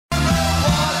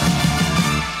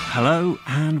Hello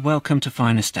and welcome to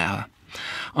Finest Hour.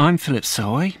 I'm Philip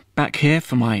Selway, back here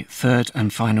for my third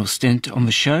and final stint on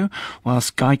the show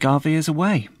whilst Guy Garvey is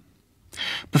away.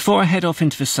 Before I head off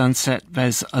into the sunset,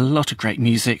 there's a lot of great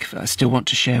music that I still want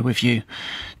to share with you.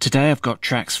 Today I've got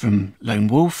tracks from Lone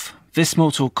Wolf, This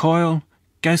Mortal Coil,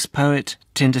 Ghost Poet,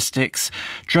 Tindersticks,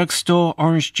 Drugstore,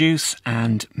 Orange Juice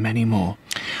and many more.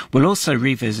 We'll also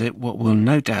revisit what will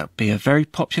no doubt be a very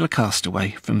popular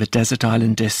castaway from the Desert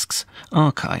Island Discs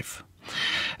archive.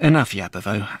 Enough yabba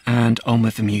though, and on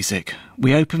with the music.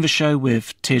 We open the show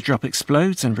with Teardrop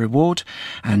Explodes and Reward,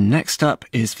 and next up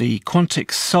is the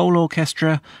Quantic Soul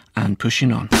Orchestra and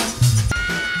Pushing On.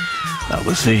 That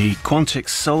was the Quantic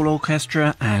Soul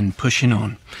Orchestra and Pushing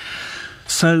On.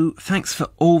 So, thanks for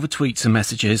all the tweets and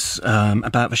messages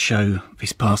about the show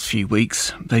these past few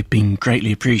weeks. They've been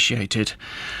greatly appreciated.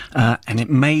 And it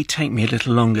may take me a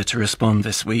little longer to respond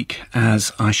this week,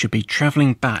 as I should be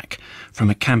travelling back from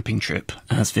a camping trip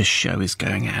as this show is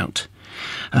going out.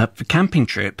 The camping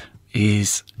trip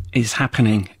is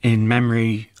happening in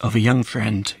memory of a young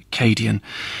friend, Cadian,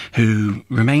 who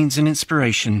remains an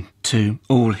inspiration to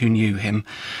all who knew him.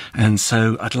 And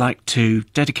so I'd like to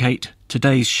dedicate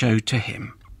today's show to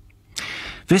him.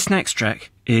 This next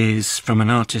track is from an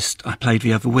artist I played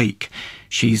the other week.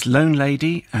 She's Lone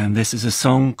Lady, and this is a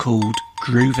song called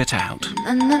Groove It Out.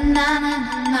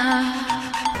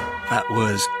 That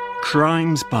was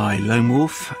Crimes by Lone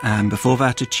Wolf, and before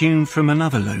that a tune from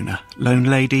another loner, Lone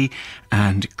Lady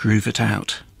and Groove It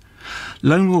Out.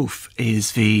 Lone Wolf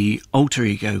is the alter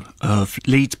ego of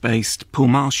Leeds-based Paul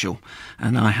Marshall,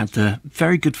 and I had the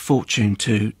very good fortune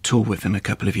to tour with him a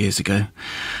couple of years ago.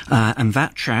 And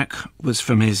that track was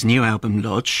from his new album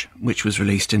Lodge, which was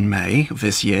released in May of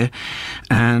this year,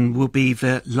 and will be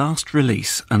the last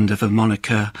release under the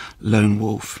moniker Lone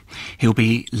Wolf. He'll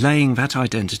be laying that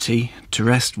identity to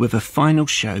rest with a final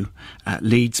show at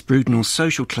Leeds Brudenell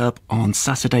Social Club on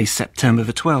Saturday, September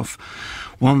the 12th.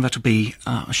 One that'll be,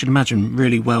 I should imagine,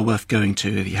 really well worth going to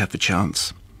if you have the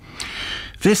chance.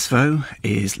 This, though,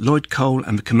 is Lloyd Cole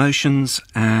and the Commotions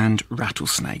and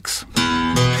Rattlesnakes.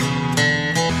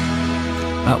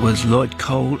 That was Lloyd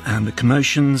Cole and the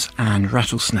Commotions and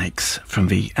Rattlesnakes from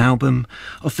the album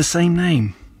of the same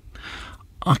name.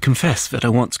 I confess that I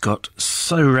once got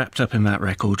so wrapped up in that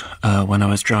record when I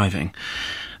was driving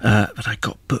that I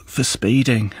got booked for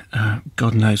speeding.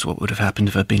 God knows what would have happened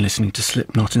if I'd been listening to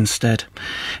Slipknot instead.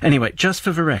 Anyway, just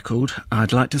for the record,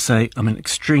 I'd like to say I'm an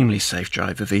extremely safe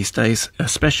driver these days,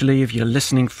 especially if you're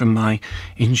listening from my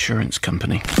insurance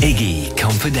company. Iggy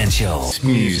Confidential.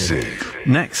 Music.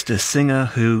 Next, a singer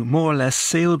who more or less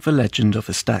sealed the legend of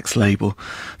the Stax label.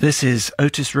 This is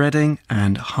Otis Redding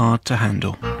and Hard to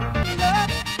Handle.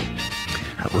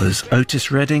 That was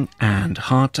Otis Redding and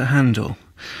Hard to Handle.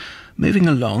 Moving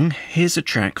along, here's a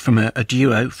track from a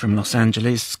duo from Los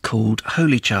Angeles called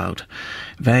Holy Child.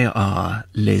 They are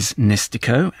Liz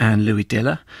Nistico and Louis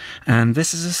Diller, and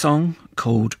this is a song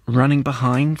called Running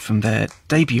Behind from their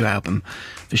debut album,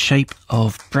 The Shape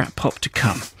of Brat Pop to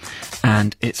Come,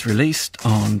 and it's released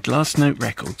on Glass Note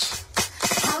Records.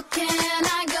 How can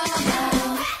I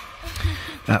go?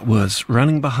 That was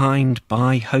Running Behind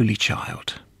by Holy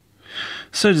Child.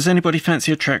 So does anybody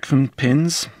fancy a track from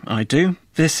Pins? I do.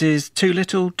 This is Too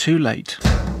Little, Too Late.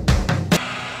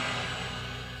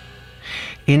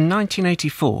 In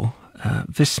 1984,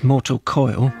 This Mortal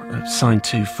Coil, signed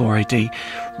to 4AD,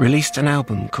 released an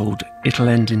album called It'll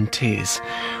End in Tears,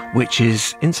 which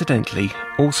is incidentally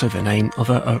also the name of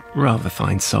a rather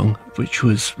fine song, which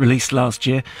was released last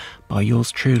year by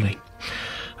yours truly.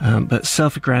 But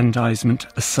self-aggrandizement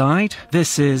aside,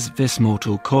 this is This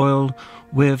Mortal Coil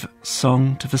with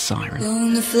Song to the Siren.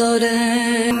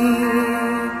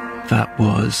 That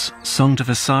was Song to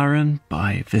the Siren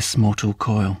by This Mortal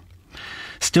Coil.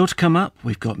 Still to come up,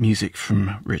 we've got music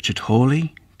from Richard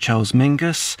Hawley, Charles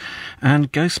Mingus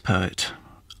and Ghost Poet.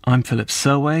 I'm Philip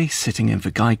Selway, sitting in for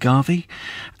Guy Garvey,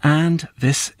 and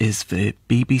this is the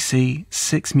BBC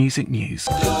Six Music News.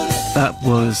 That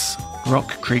was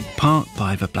Rock Creek Park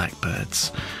by the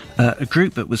Blackbirds, a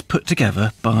group that was put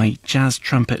together by jazz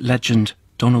trumpet legend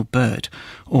Donald Byrd,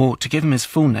 or to give him his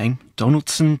full name,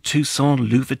 Donaldson Toussaint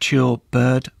Louverture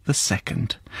Byrd II.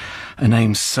 A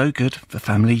name so good the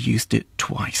family used it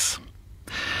twice.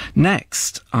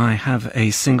 Next, I have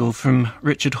a single from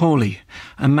Richard Hawley,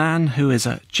 a man who is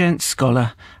a gent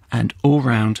scholar and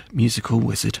all-round musical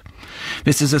wizard.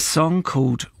 This is a song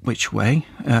called Which Way,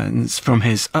 and it's from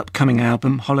his upcoming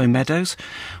album Hollow Meadows,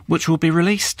 which will be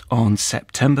released on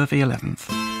September the 11th.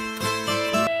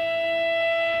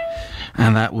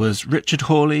 And that was Richard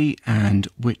Hawley and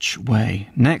Which Way.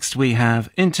 Next we have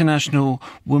international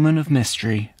woman of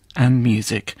mystery, and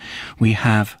music, we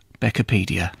have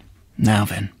Beccapedia. Now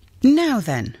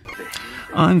then.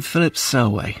 I'm Philip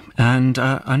Selway, and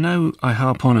I know I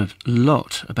harp on a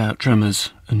lot about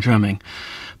drummers and drumming,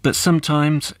 but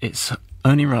sometimes it's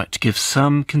only right to give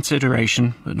some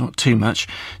consideration, but not too much,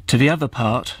 to the other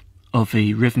part of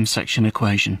the rhythm section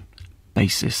equation,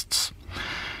 bassists.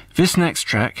 This next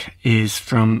track is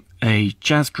from a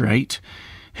jazz great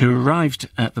who arrived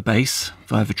at the bass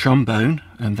via the trombone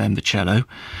and then the cello,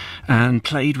 and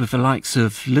played with the likes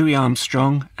of Louis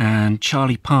Armstrong and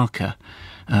Charlie Parker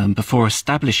before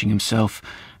establishing himself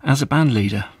as a band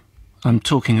leader. I'm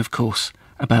talking, of course,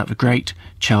 about the great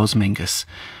Charles Mingus,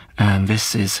 and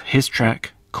this is his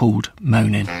track called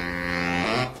Moanin'.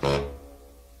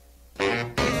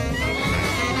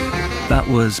 That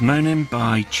was Moanin'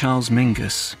 by Charles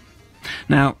Mingus.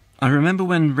 Now, I remember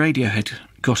when Radiohead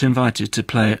got invited to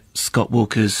play at Scott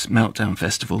Walker's Meltdown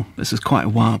Festival. This was quite a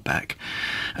while back.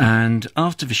 And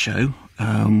after the show,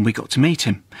 we got to meet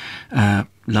him.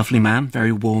 Lovely man,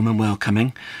 very warm and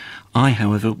welcoming. I,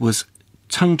 however, was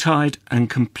tongue-tied and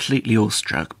completely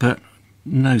awestruck, but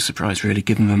no surprise really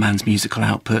given the man's musical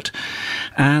output.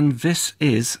 And this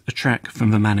is a track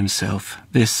from the man himself.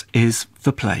 This is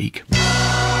The Plague.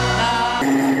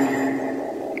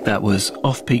 That was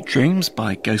Off-Peak Dreams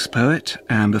by Ghost Poet,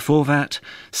 and before that,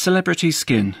 Celebrity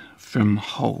Skin from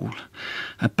Hole,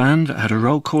 a band that had a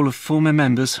roll call of former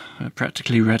members that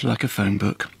practically read like a phone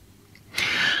book.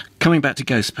 Coming back to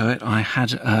Ghost Poet, I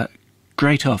had a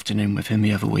great afternoon with him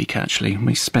the other week, actually.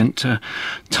 We spent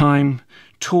time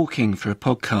talking for a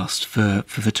podcast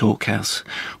for the Talkhouse,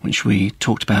 which we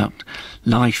talked about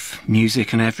life,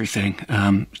 music and everything,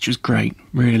 which was great.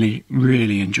 Really,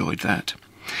 really enjoyed that.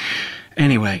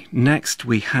 Anyway, next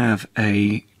we have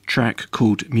a track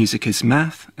called Music is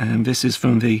Math, and this is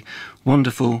from the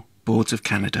wonderful Boards of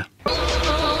Canada.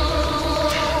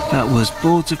 That was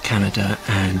Boards of Canada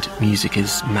and Music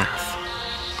is Math.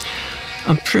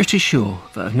 I'm pretty sure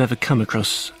that I've never come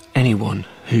across anyone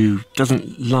who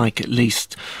doesn't like at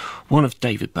least one of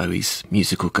David Bowie's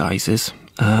musical guises.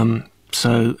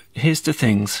 So here's the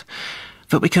things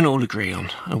that we can all agree on.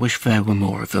 I wish there were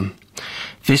more of them.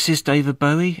 This is David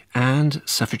Bowie and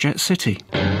Suffragette City.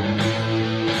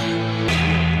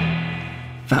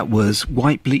 That was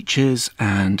White Bleachers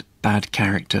and Bad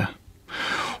Character.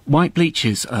 White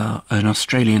Bleachers are an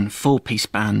Australian four-piece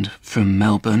band from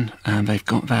Melbourne, and they've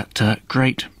got that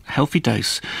great healthy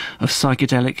dose of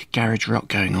psychedelic garage rock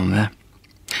going on there.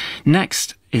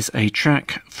 Next is a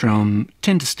track from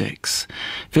Tindersticks.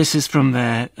 This is from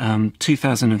their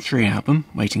 2003 album,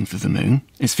 Waiting for the Moon.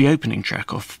 It's the opening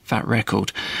track off that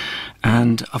record,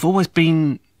 and I've always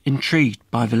been intrigued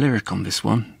by the lyric on this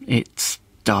one. It's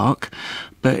dark,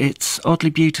 but it's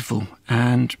oddly beautiful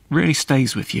and really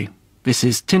stays with you. This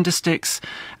is Tindersticks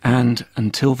and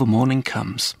Until the Morning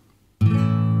Comes.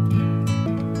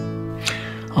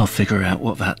 I'll figure out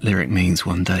what that lyric means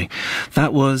one day.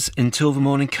 That was Until the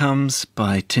Morning Comes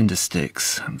by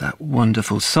Tindersticks, that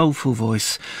wonderful soulful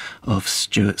voice of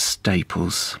Stuart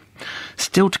Staples.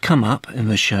 Still to come up in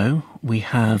the show, we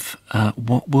have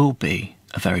what will be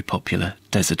a very popular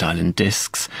Desert Island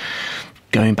Discs,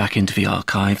 going back into the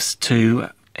archives to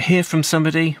hear from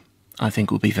somebody I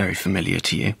think will be very familiar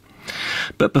to you.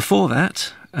 But before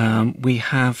that, we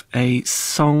have a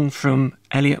song from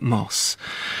Elliot Moss.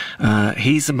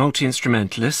 He's a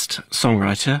multi-instrumentalist,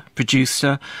 songwriter,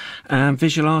 producer and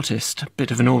visual artist. A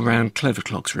bit of an all-round clever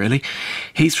clogs, really.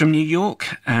 He's from New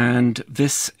York, and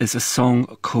this is a song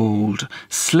called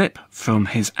Slip from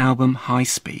his album High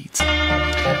Speeds.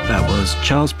 That was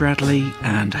Charles Bradley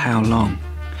and How Long.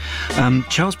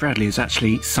 Charles Bradley is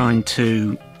actually signed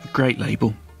to a great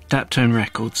label, Daptone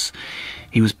Records.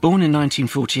 He was born in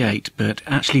 1948, but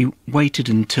actually waited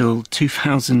until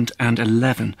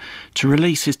 2011 to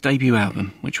release his debut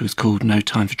album, which was called No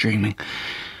Time for Dreaming. I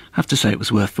have to say it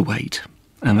was worth the wait,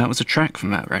 and that was a track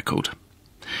from that record.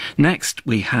 Next,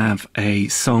 we have a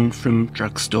song from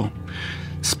Drugstore.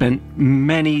 Spent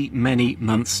many, many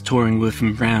months touring with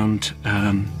them around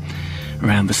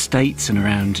the States and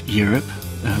around Europe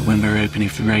when they were opening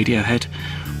for Radiohead.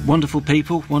 Wonderful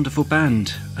people, wonderful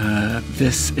band.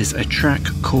 This is a track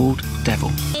called Devil.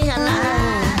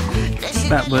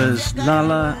 That was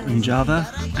Lala and Java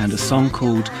and a song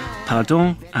called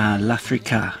Pardon à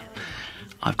l'Africa.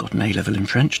 I've got an A-level in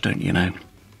French, don't you know?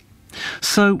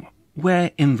 So,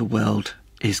 where in the world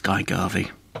is Guy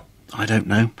Garvey? I don't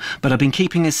know, but I've been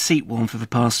keeping his seat warm for the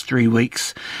past 3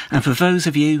 weeks, and for those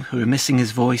of you who are missing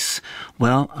his voice,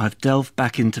 well, I've delved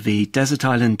back into the Desert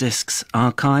Island Discs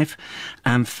archive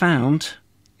and found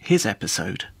his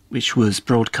episode which was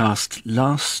broadcast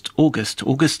last August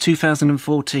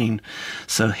 2014.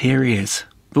 So here he is,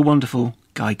 the wonderful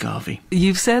Guy Garvey.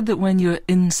 You've said that when you're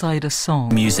inside a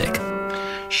song... Music.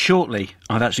 Shortly,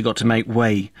 I've actually got to make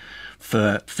way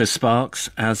for Sparks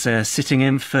as they're sitting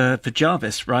in for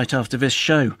Jarvis right after this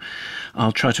show.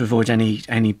 I'll try to avoid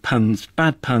any puns,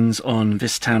 bad puns on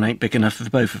This Town Ain't Big Enough for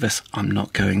Both of Us. I'm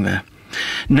not going there.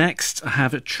 Next, I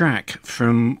have a track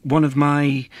from one of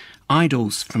my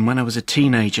idols from when I was a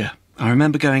teenager. I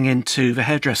remember going into the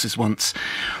hairdressers once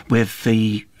with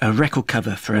the record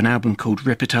cover for an album called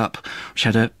Rip It Up, which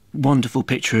had a wonderful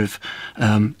picture of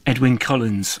Edwyn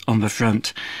Collins on the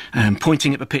front,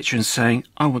 pointing at the picture and saying,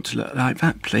 "I want to look like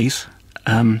that, please."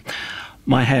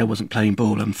 My hair wasn't playing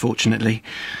ball, unfortunately.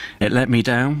 It let me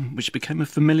down, which became a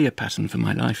familiar pattern for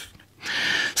my life.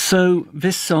 So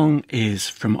this song is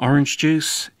from Orange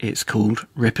Juice. It's called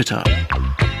Rip It Up.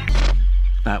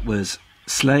 That was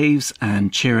Slaves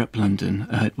and Cheer Up London.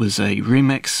 It was a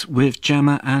remix with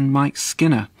Jammer and Mike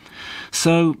Skinner.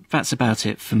 So that's about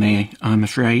it for me, I'm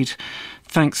afraid.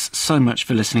 Thanks so much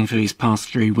for listening for these past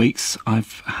 3 weeks.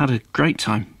 I've had a great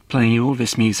time playing you all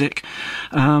this music.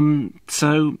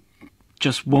 So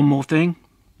just one more thing,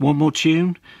 one more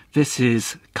tune. This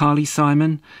is Carly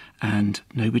Simon and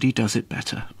Nobody Does It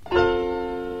Better.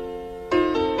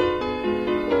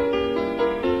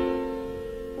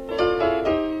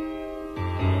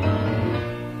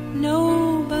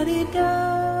 Nobody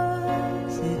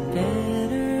does it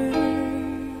better.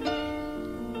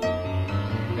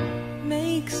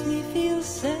 Makes me feel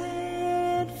sad.